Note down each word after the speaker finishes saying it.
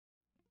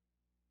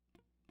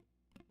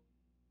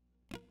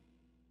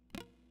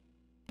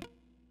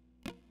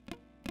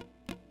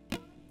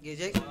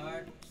Gece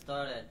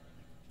Started.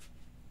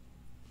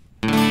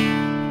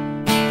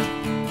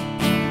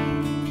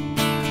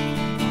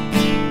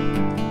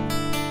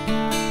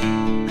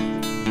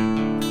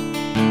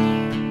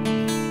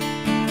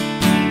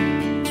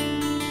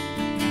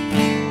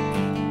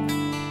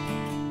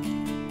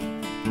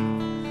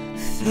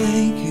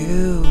 Thank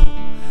you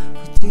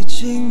for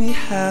teaching me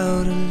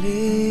how to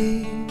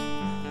live,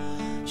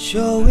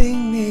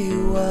 showing me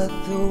what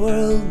the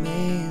world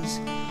means,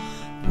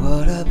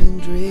 what I've been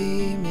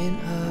dreaming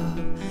of.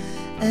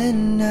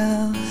 And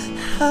now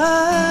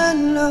I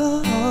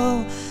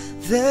know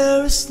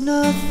there is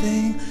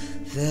nothing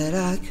that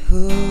I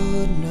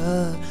could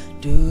not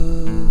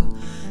do.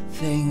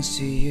 Thanks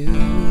to you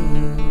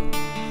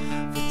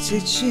for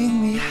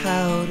teaching me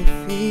how to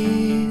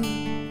feel,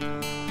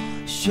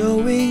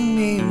 showing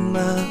me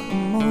my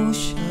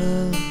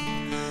emotion,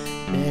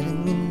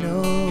 letting me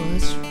know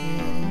it's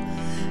real.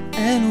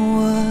 And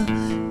what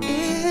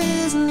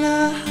is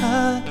not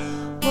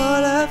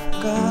what I've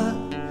got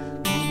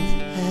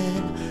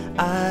and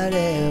I'd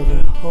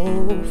ever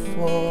hope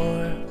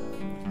for,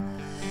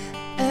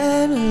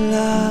 and a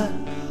lot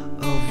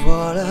of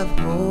what I've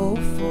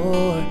hoped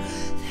for,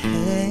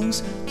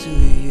 thanks to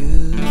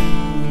you.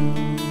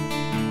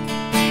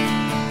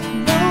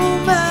 No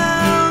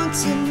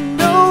mountain,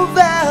 no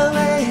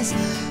valleys,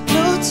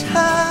 no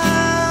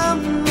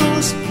time,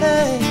 no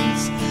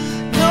space,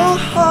 no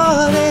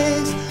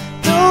heartaches,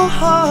 no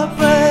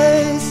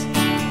heartbreaks,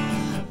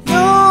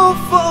 no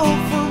fall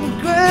from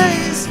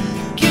grace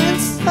can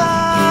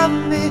stop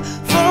me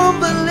from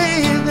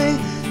believing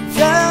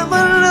that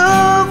my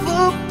love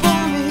will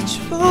pull me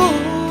true.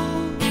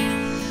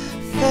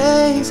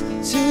 Thanks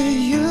to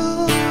you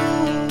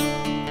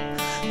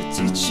for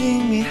teaching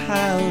me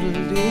how to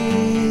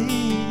live,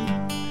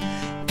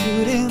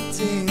 putting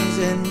things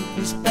in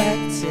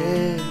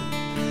perspective,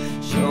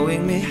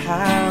 showing me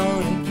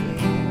how to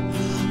live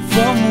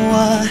from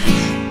what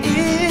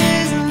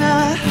is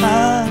not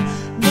hard.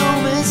 No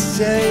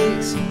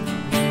mistakes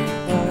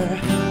were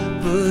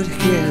put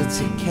here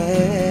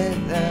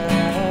together,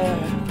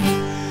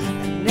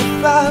 and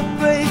if I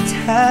break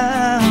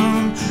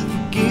down,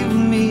 forgive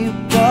me,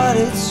 but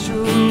it's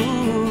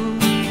true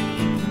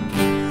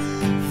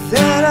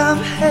that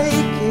I'm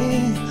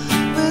aching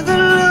with the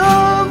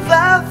love I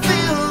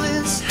feel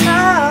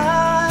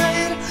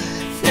inside.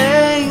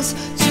 Thanks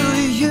to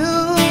you.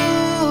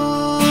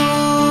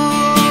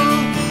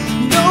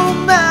 No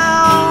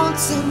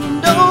mountain,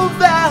 no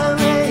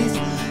valleys,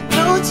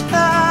 no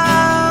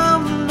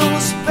time, no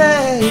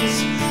space,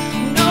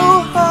 no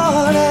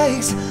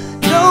heartaches,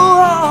 no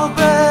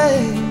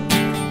heartbreak,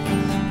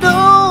 no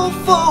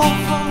fall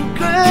from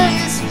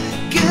grace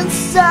can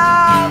stop